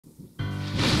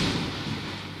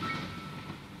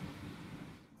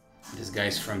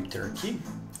guy's from Turkey.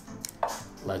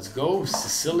 Let's go,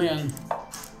 Sicilian.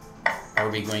 Are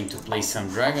we going to play some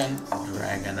dragon?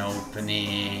 Dragon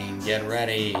opening, get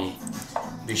ready.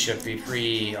 Bishop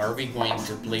e3. Are we going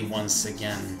to play once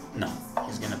again? No,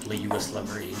 he's gonna play Yugoslav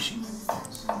variation.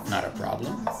 Not a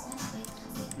problem.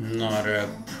 Not a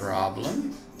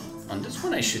problem. On this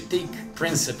one I should take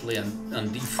principally on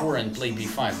d4 and play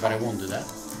b5, but I won't do that.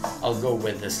 I'll go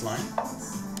with this line.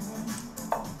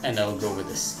 And I'll go with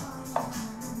this.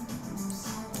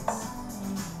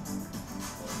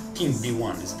 King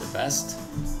b1 is the best.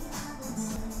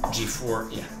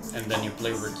 g4, yeah. And then you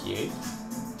play rook e8.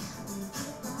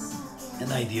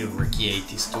 An idea of rook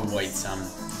e8 is to avoid some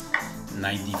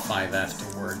knight d5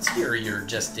 afterwards. Here you're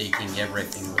just taking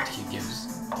everything what he gives.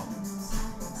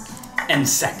 And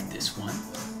sack this one.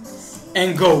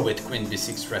 And go with queen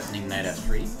b6 threatening knight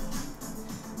f3.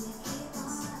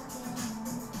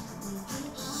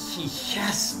 He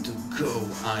has to go,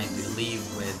 I believe,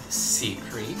 with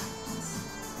c3.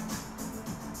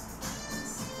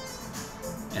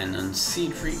 And on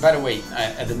c3, by the way,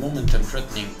 at the moment I'm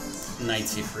threatening knight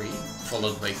c3,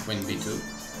 followed by queen b2.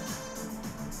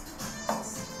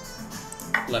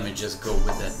 Let me just go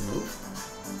with that move.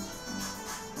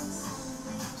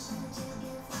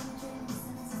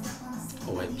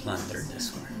 Oh, I blundered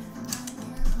this one.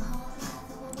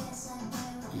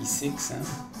 e6, huh?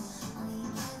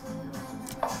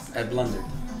 I blundered.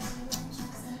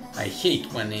 I hate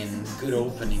when in good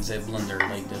openings I blunder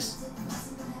like this.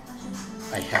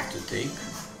 I have to take.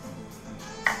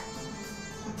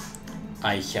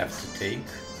 I have to take.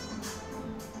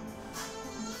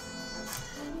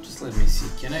 Just let me see.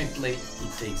 Can I play? He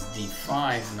takes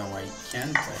d5. No, I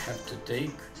can't. I have to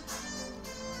take.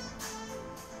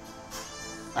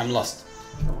 I'm lost.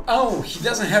 Oh, he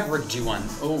doesn't have rook g1.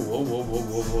 Oh.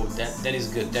 That is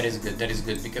good. That is good. That is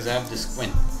good because I have this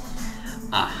queen.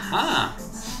 Aha!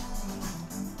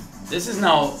 This is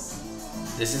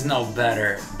now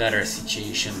better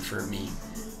situation for me.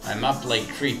 I'm up like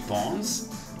 3 pawns.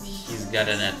 He's got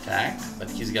an attack, but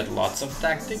he's got lots of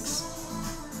tactics.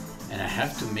 And I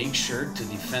have to make sure to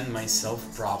defend myself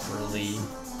properly.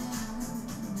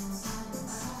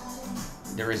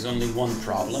 There is only one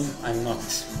problem. I'm not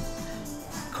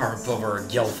Karpov or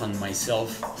Gelfand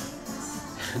myself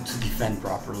to defend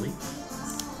properly.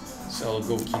 So I'll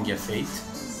go king f8.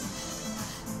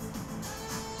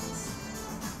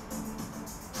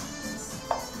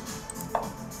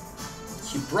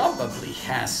 He probably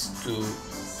has to...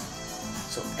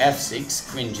 So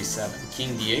f6, queen g7,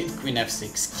 king d8, queen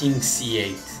f6, king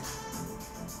c8.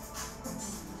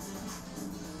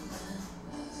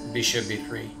 Bishop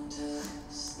b3.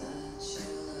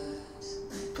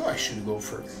 Oh, I should go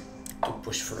to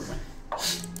push for a win.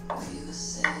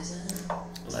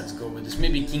 Let's go with this.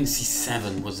 Maybe king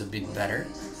c7 was a bit better.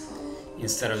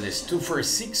 Instead of this 2-4,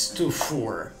 6,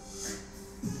 2-4.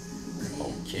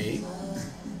 Okay.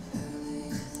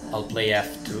 I'll play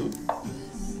f2.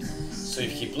 So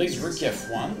if he plays rook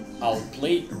f1, I'll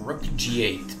play rook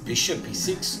g8. Bishop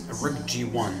e6, rook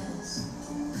g1.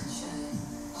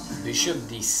 Bishop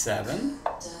d7.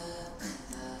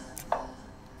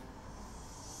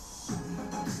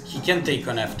 He can take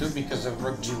on f2 because of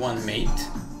rook g1 mate.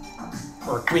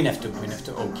 Or queen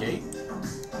f2, okay.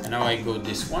 And now I go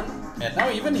this one. And now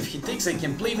even if he takes, I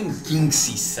can play even king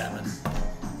c7.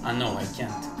 Ah no, I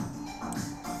can't.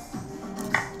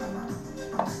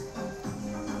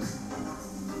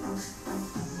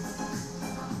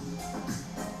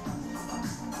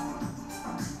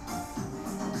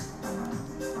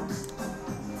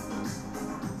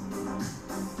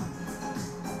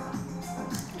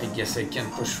 I guess I can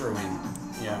push for a win.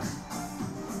 Yeah.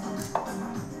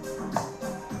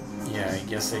 Yeah, I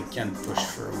guess I can push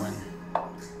for a win.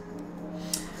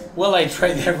 Well, I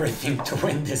tried everything to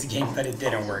win this game, but it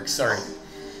didn't work. Sorry.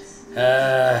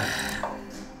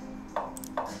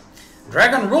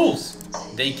 Dragon rules!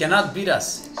 They cannot beat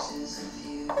us.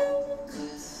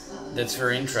 That's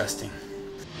very interesting.